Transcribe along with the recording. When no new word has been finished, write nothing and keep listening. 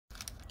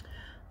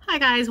Hi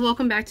guys,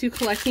 welcome back to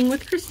Collecting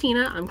with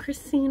Christina. I'm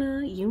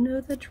Christina, you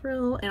know the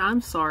drill, and I'm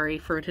sorry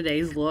for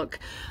today's look.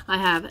 I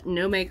have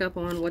no makeup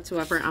on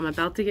whatsoever. I'm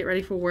about to get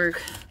ready for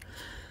work,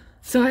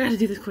 so I gotta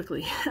do this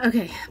quickly.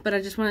 Okay, but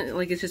I just want,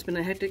 like, it's just been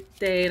a hectic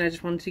day and I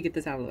just wanted to get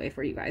this out of the way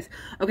for you guys.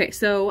 Okay,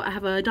 so I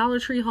have a Dollar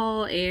Tree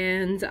haul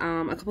and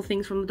a couple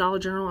things from the Dollar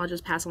General I'll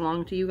just pass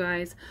along to you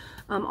guys.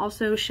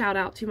 Also, shout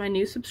out to my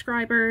new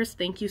subscribers.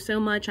 Thank you so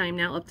much. I am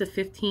now up to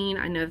 15.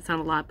 I know that's not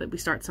a lot, but we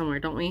start somewhere,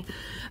 don't we?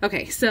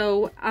 Okay,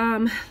 so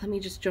let me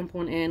just jump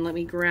on in. Let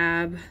me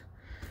grab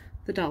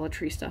the Dollar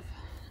Tree stuff.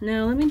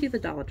 No, let me do the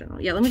Dollar General.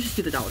 Yeah, let me just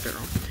do the Dollar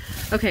General.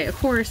 Okay, of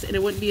course, and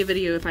it wouldn't be a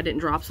video if I didn't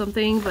drop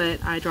something,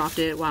 but I dropped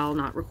it while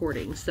not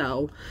recording.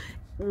 So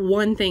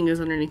one thing is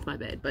underneath my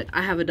bed, but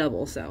I have a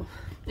double, so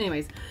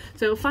anyways.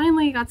 So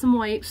finally got some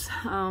wipes,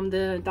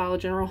 the Dollar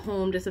General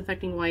home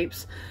disinfecting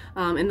wipes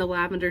in the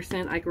lavender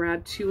scent. I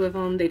grabbed 2 of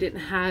them. They didn't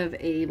have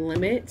a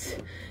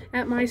limit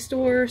at my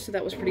store, so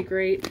that was pretty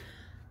great.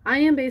 I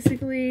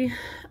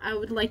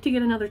would like to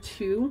get another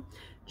 2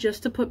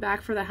 just to put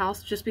back for the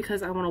house, just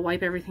because I want to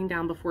wipe everything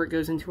down before it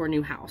goes into our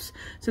new house.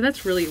 So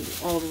that's really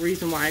all the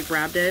reason why I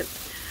grabbed it.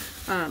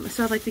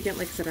 So I'd like to get,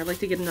 like I said, I'd like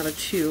to get another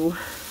 2.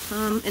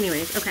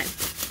 Anyways, okay.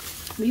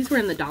 These were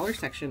in the dollar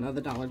section of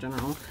the Dollar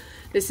General.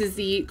 This is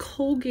the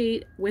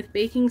Colgate with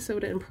baking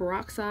soda and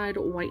peroxide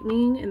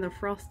whitening in the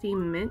frosty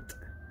mint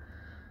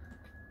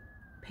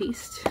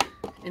paste.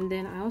 And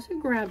then I also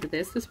grabbed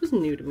this. This was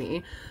new to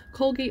me.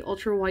 Colgate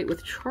Ultra White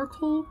with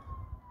charcoal.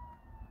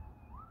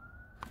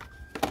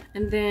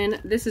 And then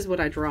this is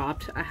what I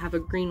dropped. I have a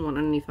green one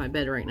underneath my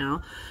bed right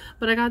now,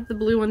 but I got the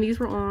blue one. These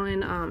were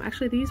on,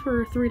 actually these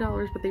were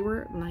 $3, but they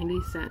were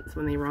 90 cents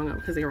when they rung up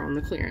because they were on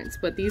the clearance.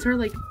 But these are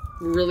like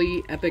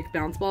really epic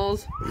bounce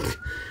balls.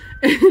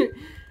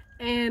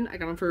 And I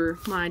got them for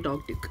my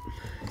dog Duke.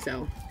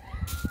 So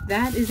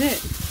that is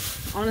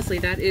it. Honestly,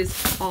 that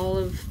is all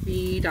of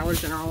the Dollar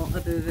General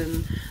other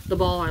than the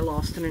ball I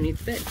lost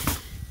underneath the bed.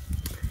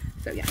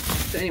 So yeah,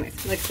 so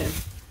anyways, like I said,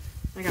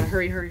 I gotta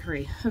hurry, hurry,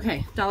 hurry.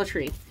 Okay, Dollar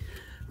Tree.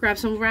 Grab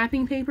some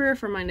wrapping paper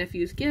for my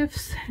nephew's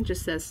gifts. It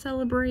just says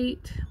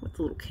celebrate with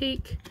a little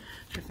cake,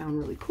 which I found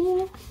really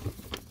cool.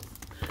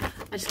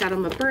 I just got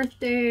him a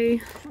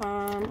birthday.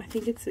 I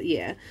think it's,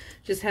 yeah,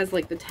 just has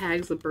like the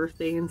tags of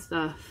birthday and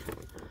stuff.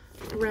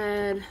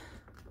 Red,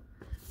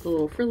 the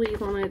little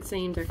frillies on it,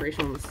 same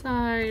decoration on the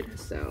side.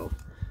 So,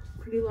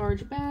 pretty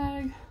large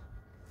bag.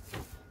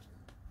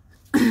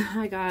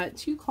 I got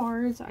 2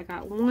 cards. I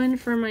got one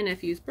for my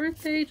nephew's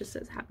birthday, just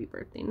says happy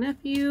birthday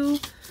nephew,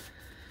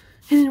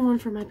 and then one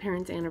for my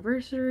parents'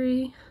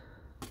 anniversary.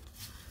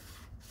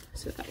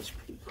 So that was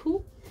pretty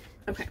cool.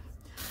 Okay,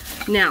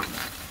 now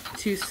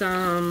to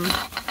some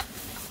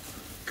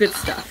good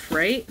stuff,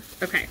 right?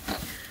 Okay,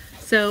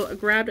 so I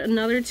grabbed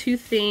another 2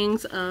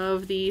 things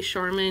of the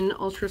Charmin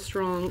Ultra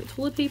Strong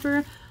toilet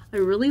paper. I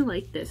really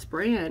like this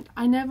brand.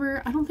 I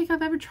don't think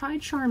I've ever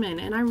tried Charmin,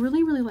 and I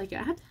really, really like it.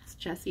 I have to ask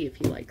Jesse if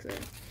he likes it.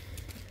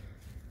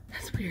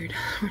 That's weird.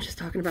 We're just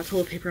talking about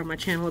toilet paper on my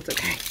channel. It's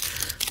okay.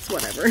 It's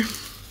whatever.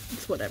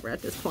 It's whatever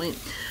at this point.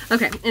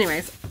 Okay,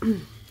 anyways.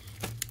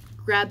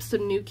 Grab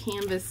some new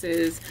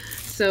canvases.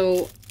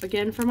 So,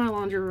 again, for my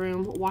laundry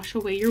room, Wash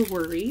Away Your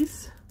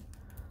Worries,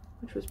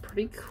 which was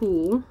pretty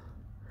cool.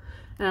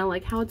 And I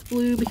like how it's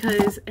blue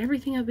because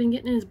everything I've been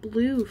getting is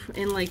blue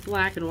and like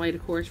black and white,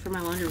 of course, for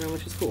my laundry room,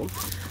 which is cool.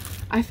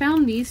 I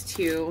found these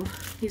 2.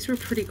 These were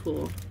pretty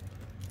cool.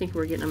 I think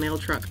we're getting a mail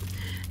truck.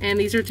 And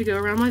these are to go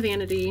around my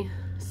vanity.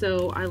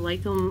 So I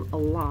like them a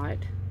lot.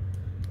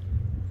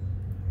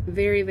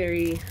 Very,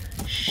 very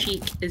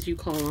chic, as you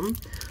call them.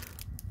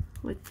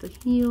 With the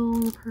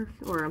heel perfume,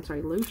 or I'm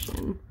sorry,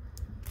 lotion.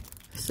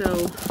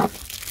 So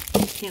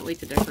can't wait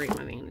to decorate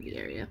my vanity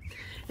area.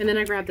 And then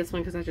I grabbed this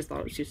one because I just thought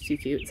it was just too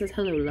cute. It says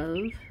hello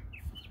love.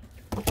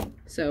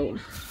 So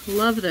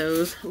love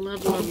those.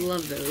 Love, love,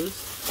 love those.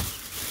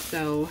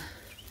 So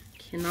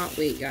cannot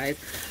wait, guys.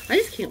 I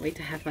just can't wait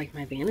to have like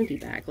my vanity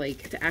back,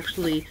 like to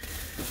actually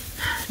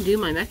do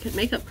my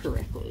makeup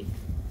correctly,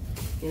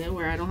 you know,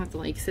 where I don't have to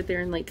like sit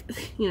there and like,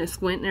 you know,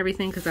 squint and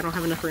everything because I don't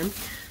have enough room.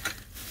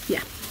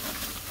 Yeah.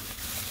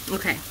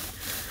 Okay.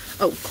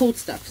 Oh, cold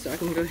stuff, so I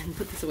can go ahead and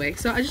put this away.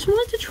 So I just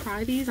wanted to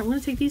try these. I'm going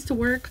to take these to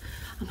work.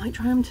 I might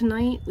try them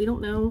tonight. We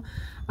don't know.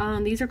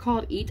 These are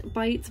called Eat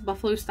Bites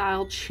Buffalo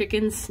Style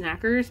Chicken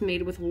Snackers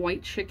made with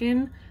white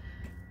chicken.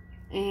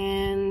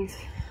 And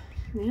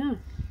yeah.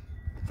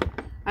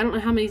 I don't know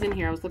how many's in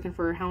here. I was looking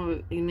for how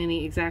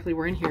many exactly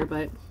were in here,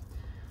 but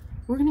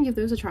we're going to give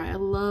those a try. I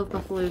love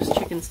Buffalo's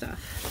chicken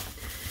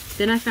stuff.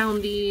 Then I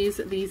found these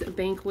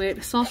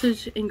Banquet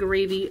sausage and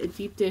gravy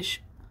deep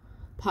dish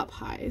pot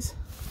pies.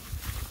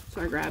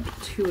 So I grabbed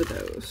 2 of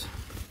those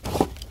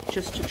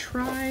just to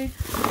try.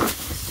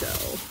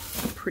 So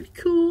pretty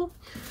cool.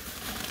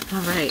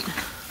 All right,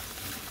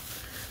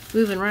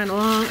 moving right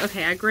along.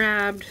 Okay, I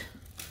grabbed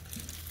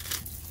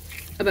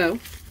a bow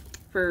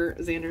for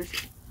Xander's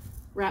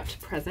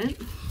wrapped present,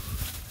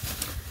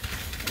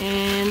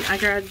 and I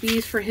grabbed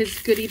these for his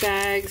goodie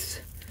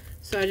bags.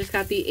 So I just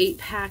got the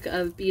 8-pack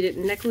of beaded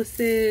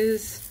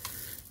necklaces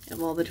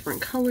Have all the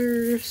different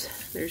colors.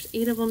 There's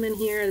 8 of them in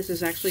here. This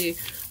is actually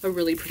a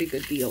really pretty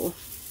good deal.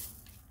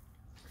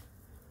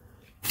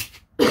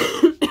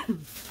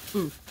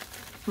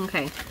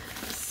 Okay,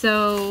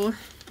 so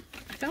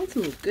I found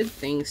some good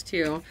things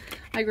too.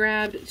 I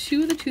grabbed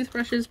 2 of the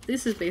toothbrushes.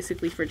 This is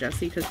basically for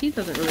Jesse because he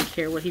doesn't really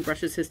care what he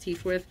brushes his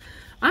teeth with.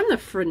 I'm the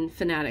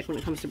fanatic when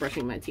it comes to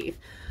brushing my teeth.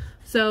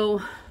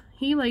 So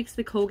he likes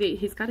the Colgate.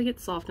 He's got to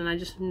get soft, and I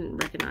just didn't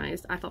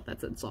recognize. I thought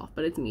that said soft,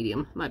 but it's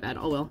medium. My bad.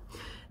 Oh well.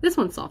 This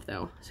one's soft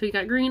though. So he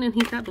got green and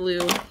he's got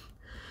blue.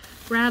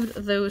 Grabbed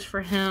those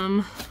for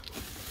him.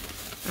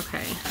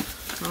 Okay.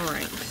 All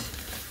right.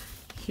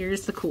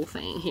 Here's the cool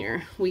thing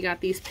here. We got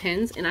these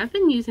pins, and I've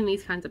been using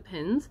these kinds of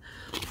pins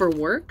for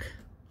work,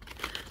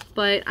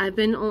 but I've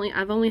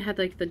only had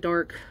like the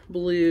dark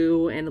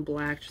blue and the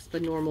black, just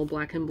the normal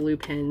black and blue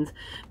pins.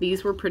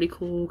 These were pretty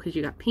cool because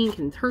you got pink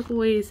and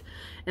turquoise,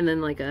 and then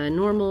like a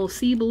normal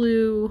sea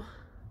blue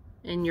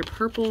and your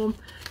purple.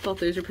 Thought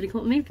those are pretty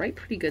cool, and they write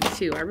pretty good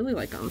too. I really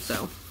like them.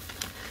 So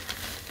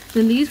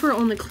then these were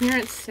on the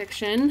clearance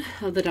section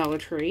of the Dollar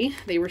Tree.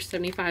 They were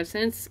 75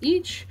 cents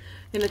each.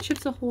 And the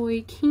Chips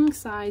Ahoy king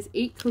size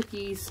 8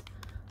 cookies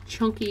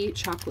chunky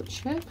chocolate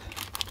chip.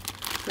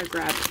 So I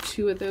grabbed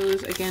 2 of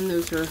those. Again,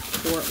 those are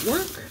for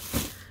work.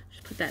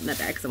 Just put that in my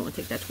bag because I want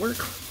to take that to work.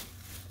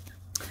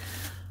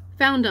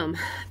 Found them.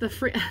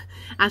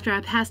 After I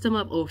passed them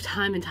up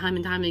time and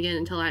time again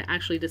until I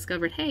actually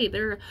discovered, hey,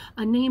 they're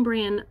a name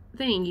brand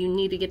thing. You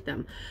need to get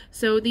them.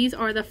 So these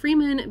are the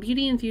Freeman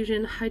Beauty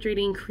Infusion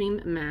Hydrating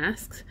Cream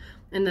Masks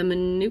and the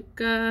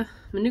Manuka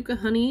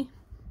Honey.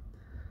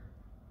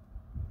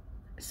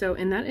 So,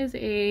 and that is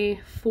a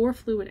 4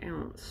 fluid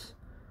ounce.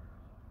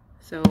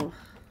 So,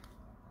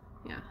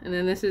 yeah. And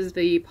then this is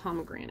the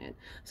pomegranate.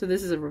 So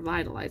this is a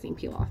revitalizing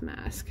peel off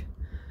mask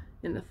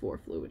in the 4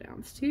 fluid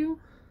ounce too.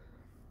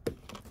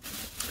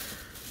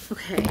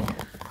 Okay.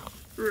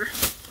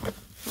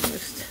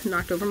 Almost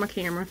knocked over my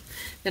camera.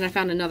 Then I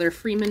found another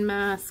Freeman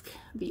mask,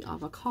 the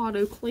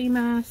avocado clay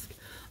mask,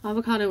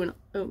 avocado and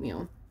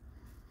oatmeal.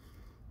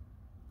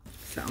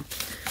 So,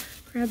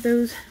 grab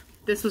those.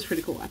 This was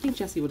pretty cool. I think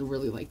Jesse would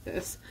really like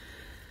this.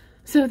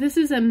 So this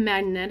is a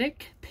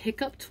magnetic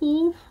pickup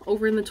tool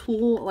over in the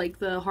tool, like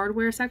the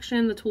hardware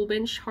section, the tool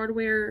bench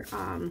hardware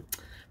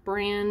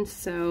brand.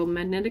 So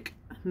magnetic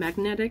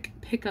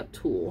pickup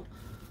tool.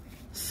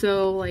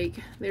 So like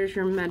there's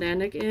your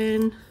magnetic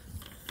end,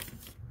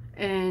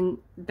 and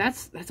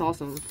that's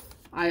awesome.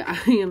 I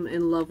am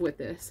in love with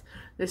this.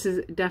 This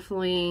is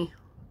definitely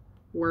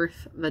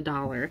worth the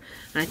 $1, and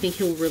I think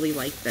he'll really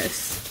like this.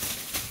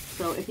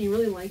 So if he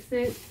really likes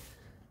it,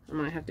 I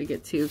might have to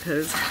get 2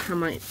 because I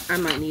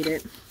might need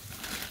it.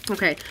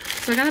 Okay,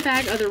 so I got a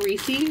bag of the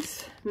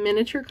Reese's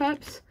miniature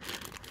cups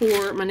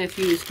for my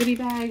nephew's goodie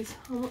bags.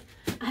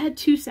 I had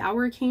 2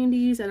 sour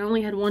candies and I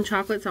only had 1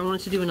 chocolate, so I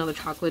wanted to do another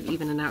chocolate,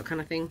 even and out kind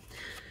of thing.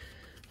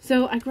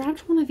 So I grabbed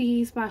one of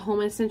these by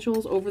Home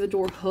Essentials over the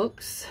door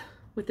hooks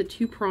with the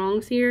 2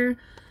 prongs here.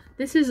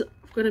 This is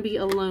going to be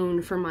a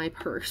loan for my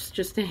purse,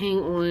 just to hang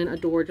on a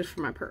door just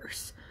for my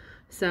purse.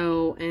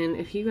 So, and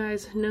if you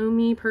guys know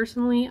me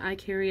personally, I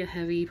carry a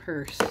heavy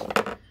purse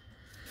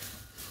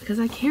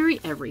because I carry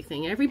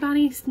everything.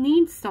 Everybody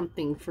needs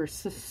something for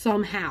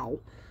somehow.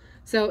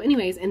 So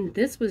anyways, and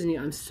this was new.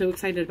 I'm so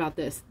excited about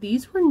this.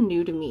 These were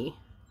new to me.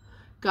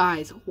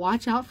 Guys,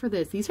 watch out for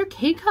this. These are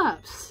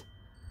K-Cups.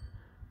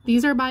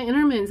 These are by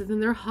Enterman's, and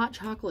then they're hot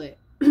chocolate.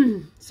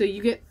 So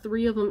you get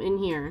 3 of them in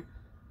here.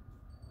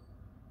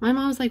 My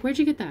mom was like, where'd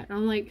you get that? And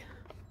I'm like,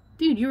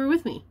 dude, you were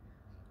with me.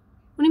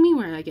 What do you mean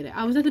where did I get it?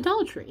 I was at the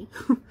Dollar Tree.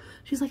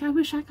 She's like, I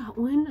wish I got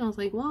one. I was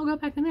like, well, I'll go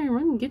back in there and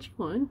run and get you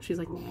one. She's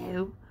like,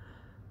 no.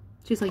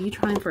 She's like, you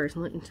try them first.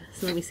 And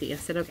let me see. I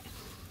said, okay.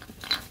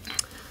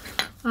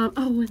 Oh,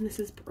 and this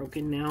is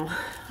broken now.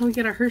 We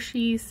get our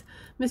Hershey's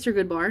Mr.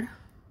 Goodbar.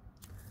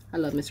 I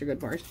love Mr.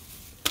 Goodbars.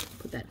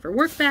 Put that for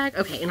work bag.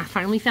 Okay, and I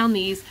finally found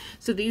these.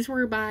 So these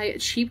were by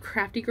Cheap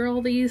Crafty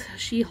Girl.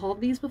 She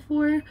hauled these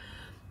before.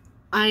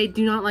 I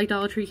do not like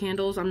Dollar Tree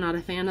candles. I'm not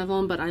a fan of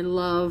them, but I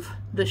love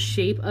the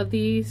shape of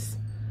these.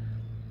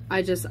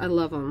 I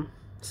love them.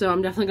 So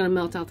I'm definitely going to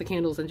melt out the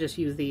candles and just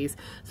use these.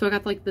 So I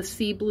got like the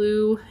sea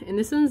blue, and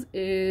this one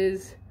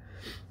is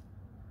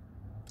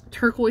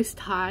turquoise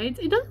tides.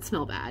 It doesn't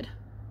smell bad.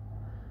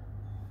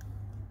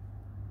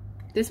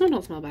 This one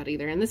don't smell bad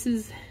either, and this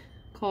is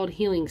called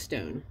Healing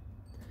Stone.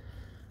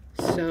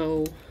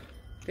 So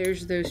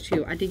there's those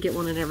 2. I did get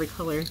one in every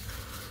color.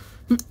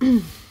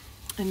 And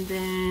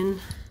then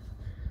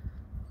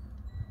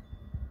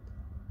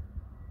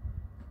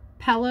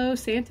Palo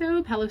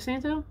Santo?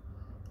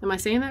 Am I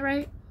saying that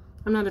right?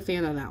 I'm not a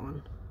fan of that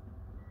one.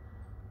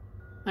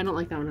 I don't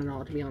like that one at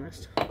all, to be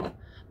honest.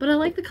 But I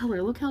like the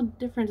color. Look how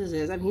different this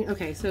is. I mean,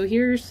 okay, so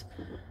here's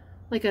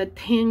like a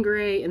tan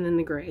gray and then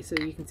the gray, so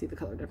you can see the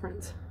color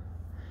difference.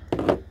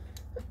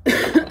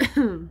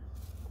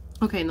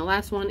 Okay, and the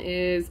last one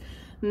is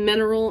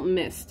Mineral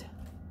Mist.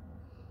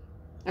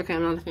 Okay,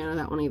 I'm not a fan of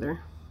that one either.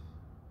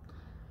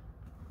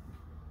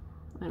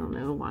 I don't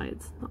know why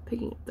it's not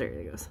picking up. There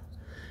it goes.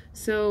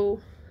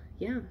 So,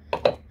 yeah.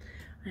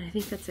 I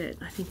think that's it.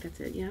 I think that's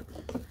it. Yep.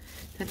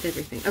 That's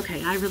everything.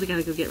 Okay, I really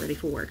gotta go get ready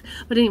for work.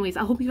 But anyways,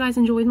 I hope you guys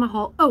enjoyed my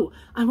haul. Oh,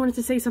 I wanted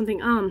to say something.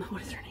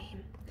 What is her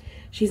name?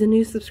 She's a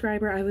new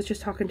subscriber. I was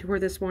just talking to her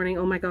this morning.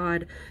 Oh my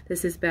god,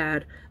 this is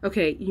bad.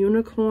 Okay,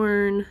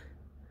 Unicorn.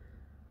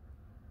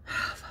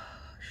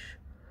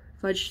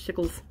 Fudge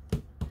Sickles.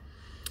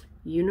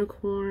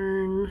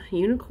 Unicorn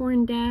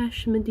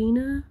Dash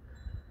Medina.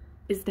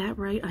 Is that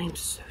right? I am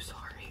so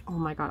sorry. Oh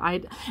my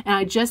god.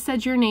 I just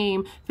said your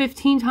name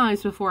 15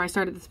 times before I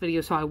started this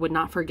video, so I would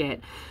not forget.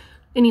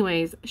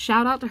 Anyways,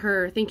 shout out to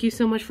her. Thank you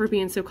so much for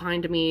being so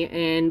kind to me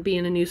and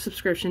being a new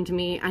subscription to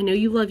me. I know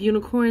you love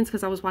unicorns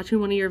because I was watching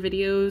one of your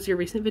videos, your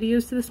recent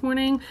videos to this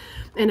morning,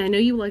 and I know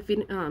you like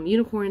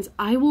unicorns.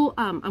 I'm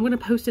going to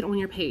post it on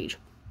your page.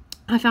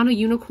 I found a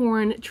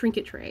unicorn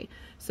trinket tray,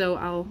 so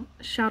I'll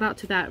shout out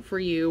to that for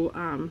you,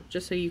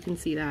 just so you can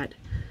see that.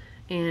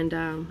 And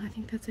I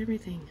think that's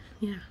everything.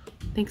 Yeah.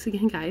 Thanks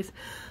again, guys.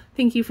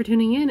 Thank you for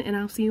tuning in, and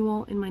I'll see you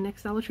all in my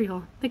next Dollar Tree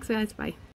haul. Thanks, guys. Bye.